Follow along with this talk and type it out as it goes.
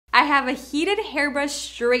I have a heated hairbrush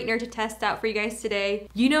straightener to test out for you guys today.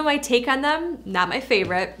 You know my take on them, not my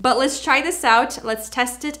favorite, but let's try this out. Let's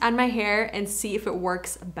test it on my hair and see if it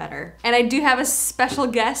works better. And I do have a special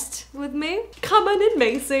guest with me. Come on in,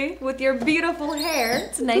 Macy, with your beautiful hair.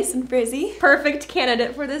 It's nice and frizzy. Perfect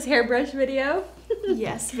candidate for this hairbrush video.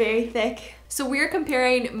 Yes, very thick. So we're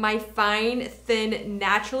comparing my fine, thin,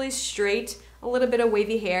 naturally straight, a little bit of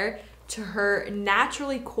wavy hair to her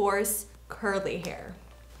naturally coarse, curly hair.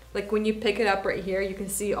 Like when you pick it up right here, you can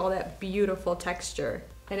see all that beautiful texture,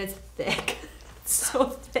 and it's thick. It's so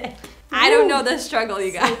thick. Ooh. I don't know the struggle,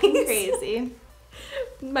 you guys. Crazy.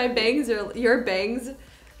 My bangs are, your bangs,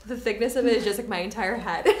 the thickness of it is just like my entire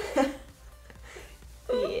head.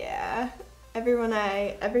 Yeah.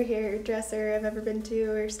 Every hairdresser I've ever been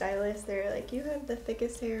to or stylist, they're like, you have the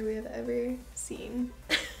thickest hair we have ever seen.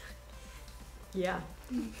 Yeah.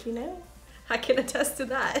 You know? I can attest to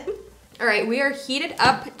that. All right, we are heated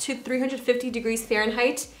up to 350 degrees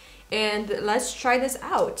Fahrenheit, and let's try this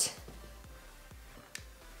out.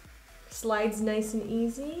 Slides nice and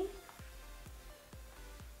easy.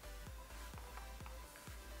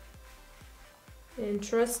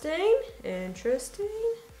 Interesting,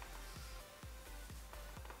 interesting.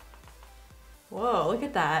 Whoa, look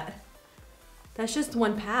at that. That's just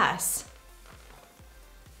one pass.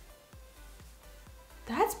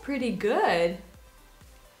 That's pretty good.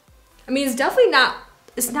 I mean, it's definitely not,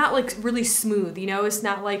 it's not like really smooth, you know? It's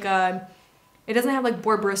not like, it doesn't have like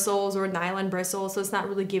boar bristles or nylon bristles, so it's not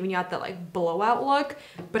really giving you out that like blowout look.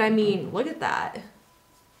 But I mean, look at that.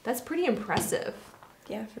 That's pretty impressive.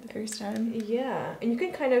 Yeah, for the first time. Yeah, and you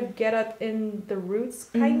can kind of get up in the roots,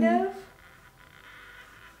 kind of.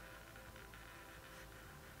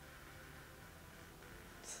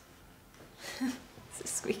 It's a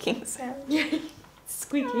squeaking sound. Yeah,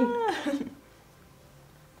 squeaking.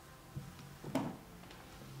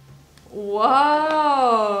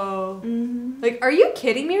 Whoa. Like, are you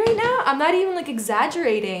kidding me right now? I'm not even like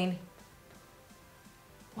exaggerating.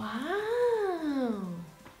 Wow.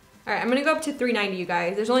 All right, I'm gonna go up to 390, you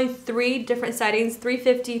guys. There's only 3 different settings,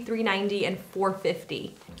 350, 390, and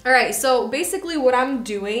 450. All right, so basically what I'm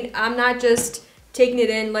doing, I'm not just taking it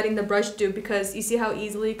in, letting the brush do, because you see how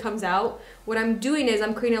easily it comes out? What I'm doing is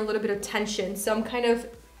I'm creating a little bit of tension. So I'm kind of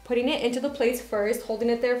putting it into the plates first, holding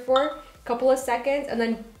it there for a couple of seconds, and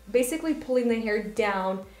then basically pulling the hair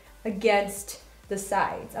down against the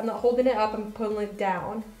sides. I'm not holding it up, I'm pulling it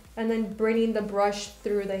down, and then bringing the brush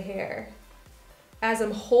through the hair as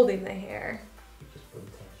I'm holding the hair.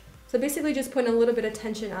 So basically just putting a little bit of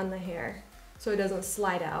tension on the hair so it doesn't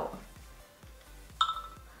slide out.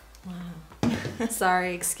 Wow.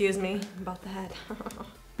 Sorry, excuse me about that.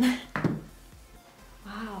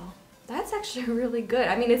 Wow, that's actually really good.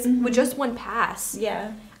 I mean, it's with just one pass.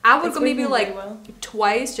 Yeah. I would go maybe like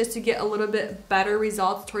twice just to get a little bit better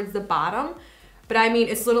results towards the bottom. But I mean,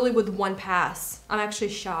 it's literally with one pass. I'm actually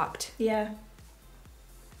shocked. Yeah.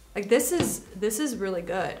 Like this is really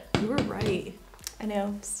good. You were right. I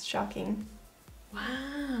know, it's shocking.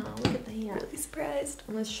 Wow, look at the hand. Really surprised.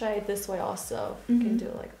 And let's try it this way also. You can do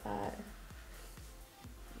it like that.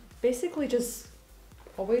 Basically just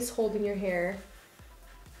always holding your hair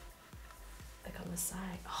like on the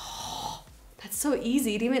side. Oh, that's so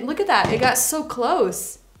easy. To even look at that. It got so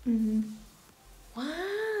close.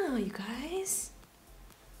 Wow, you guys.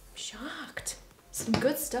 I'm shocked. Some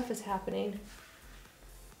good stuff is happening.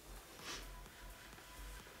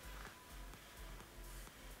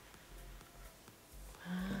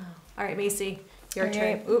 Wow. All right, Macy, your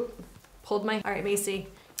turn. Right. Oop, pulled my. All right, Macy,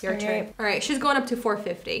 your turn. Right. All right, she's going up to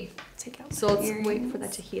 450. Take out. So let's wait for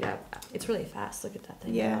that to heat up. It's really fast. Look at that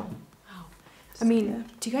thing. Yeah. Wow. I mean,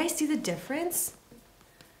 do you guys see the difference?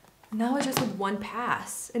 Now it's just with one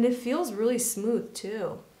pass, and it feels really smooth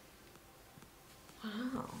too. Wow.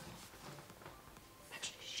 I'm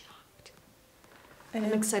actually shocked.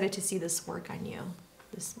 I'm excited to see this work on you.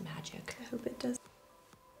 This magic. I hope it does.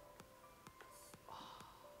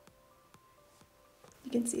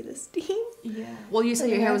 You can see the steam. Yeah. Well, you said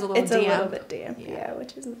your hair was a little damp. It's a little bit damp, yeah,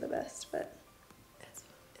 which isn't the best, but it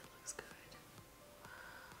looks good.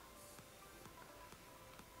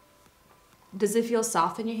 Does it feel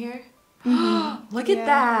soft in your hair? Look at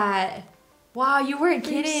that. Wow, you weren't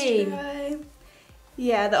kidding. Try.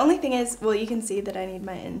 Yeah, the only thing is, well, you can see that I need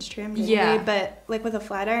my ends trimmed anyway, but like with a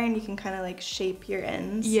flat iron, you can kind of like shape your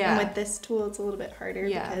ends. Yeah. And with this tool, it's a little bit harder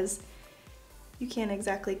because you can't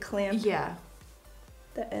exactly clamp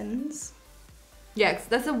the ends. Yeah, 'cause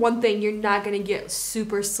that's the one thing, you're not gonna get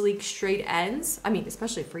super sleek straight ends. I mean,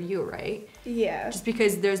 especially for you, right? Yeah. Just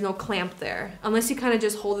because there's no clamp there. Unless you kind of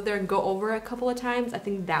just hold it there and go over it a couple of times, I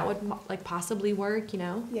think that would like possibly work, you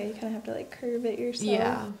know? Yeah, you kind of have to like curve it yourself.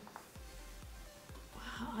 Yeah.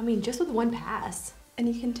 Wow, I mean, just with one pass.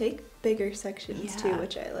 And you can take bigger sections too,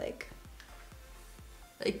 which I like.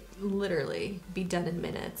 Like, literally be done in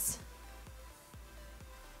minutes.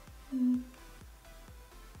 Mm.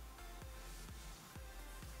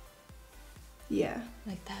 Yeah.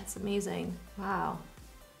 Like, that's amazing. Wow.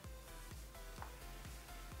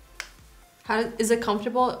 Is it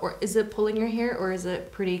comfortable, or is it pulling your hair, or is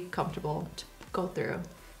it pretty comfortable to go through?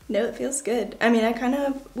 No, it feels good. I mean, I kind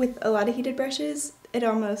of, with a lot of heated brushes, it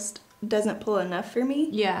almost doesn't pull enough for me.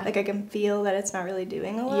 Yeah. Like I can feel that it's not really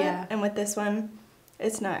doing a lot. Yeah. And with this one,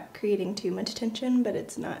 it's not creating too much tension, but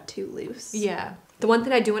it's not too loose. Yeah. The one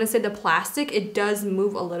thing I do want to say, the plastic, it does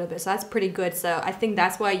move a little bit, so that's pretty good. So I think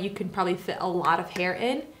that's why you can probably fit a lot of hair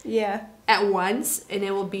in. Yeah. At once, and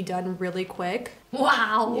it will be done really quick.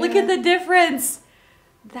 Wow, Yeah. look at the difference.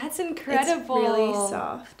 That's incredible. It's really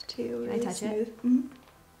soft too. Can really I touch smooth. it? Mm-hmm.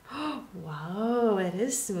 Whoa, it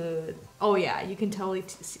is smooth. Oh yeah, you can totally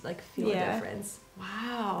like feel the Yeah. difference.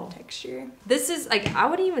 Wow. Texture. This is like, I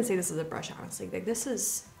wouldn't even say this is a brush, honestly. Like, this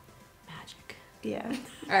is magic. Yeah.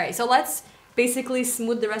 All right, so let's basically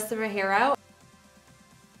smooth the rest of her hair out.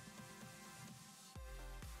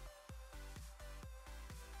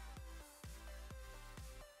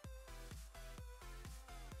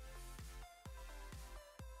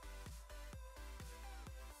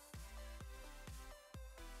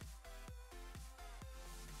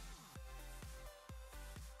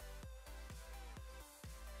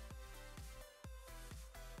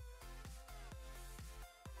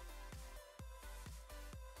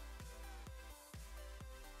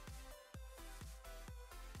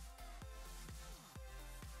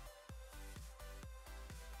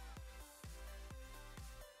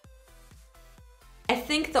 I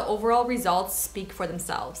think the overall results speak for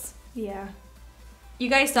themselves. Yeah. You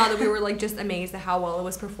guys saw that we were like just amazed at how well it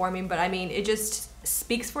was performing, but I mean, it just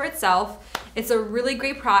speaks for itself. It's a really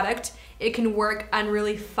great product. It can work on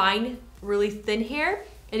really fine, really thin hair,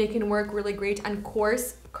 and it can work really great on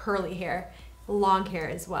coarse, curly hair, long hair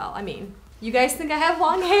as well. I mean, you guys think I have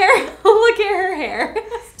long hair? Look at her hair.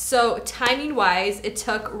 So timing wise, it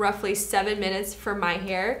took roughly 7 minutes for my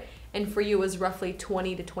hair, and for you was roughly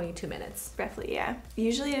 20 to 22 minutes. Roughly, yeah.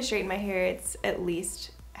 Usually to straighten my hair, it's at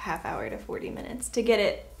least half hour to 40 minutes to get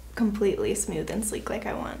it completely smooth and sleek like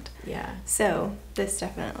I want. Yeah. So this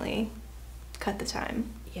definitely cut the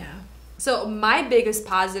time. Yeah. So my biggest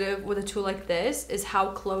positive with a tool like this is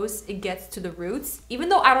how close it gets to the roots. Even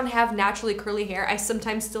though I don't have naturally curly hair, I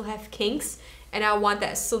sometimes still have kinks, and I want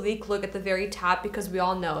that sleek look at the very top, because we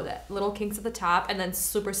all know that little kinks at the top and then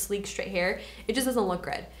super sleek straight hair, it just doesn't look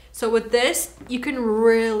good. So with this, you can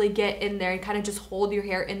really get in there and kind of just hold your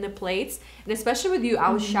hair in the plaits. And especially with you, I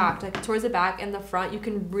was shocked. Like towards the back and the front, you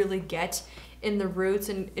can really get in the roots,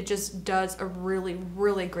 and it just does a really,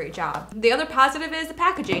 really great job. The other positive is the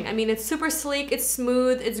packaging. I mean, it's super sleek, it's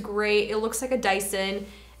smooth, it's great. It looks like a Dyson.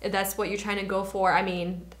 If that's what you're trying to go for, I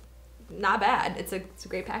mean, not bad. It's a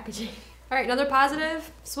great packaging. All right, another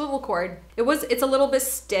positive, swivel cord. It's a little bit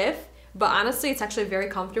stiff, but honestly, it's actually very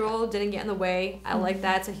comfortable. Didn't get in the way. I like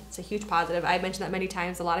that. It's a huge positive. I mentioned that many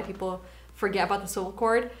times. A lot of people forget about the swivel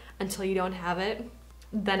cord until you don't have it.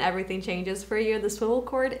 Then everything changes for you. The swivel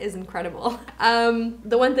cord is incredible.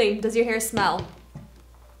 The one thing, does your hair smell?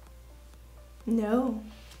 No.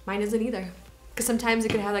 Mine isn't either. Because sometimes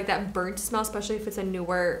it can have like that burnt smell, especially if it's a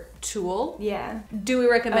newer tool. Yeah. Do we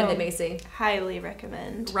recommend it, Macy? Highly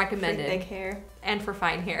recommend. Recommended. For thick hair. And for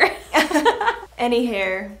fine hair. Any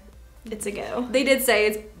hair, it's a go. They did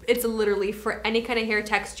say it's literally for any kind of hair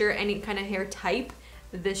texture, any kind of hair type,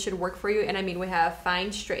 this should work for you. And I mean, we have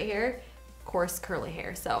fine straight hair, coarse curly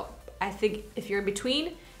hair. So I think if you're in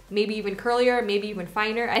between, maybe even curlier, maybe even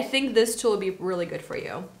finer, I think this tool will be really good for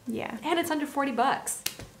you. Yeah. And it's under 40 bucks.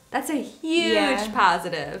 That's a huge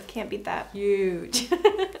positive. Can't beat that. Huge.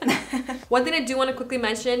 One thing I do want to quickly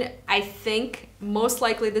mention, I think most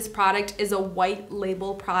likely this product is a white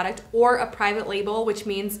label product or a private label, which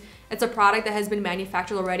means it's a product that has been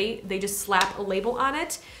manufactured already. They just slap a label on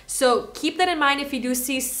it. So keep that in mind if you do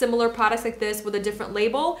see similar products like this with a different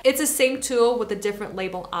label. It's the same tool with a different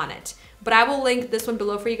label on it. But I will link this one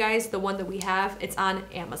below for you guys, the one that we have. It's on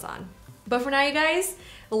Amazon. But for now, you guys,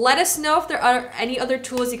 let us know if there are any other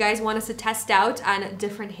tools you guys want us to test out on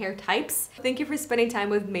different hair types. Thank you for spending time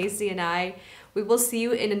with Macy and I. We will see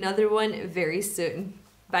you in another one very soon.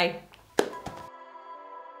 Bye.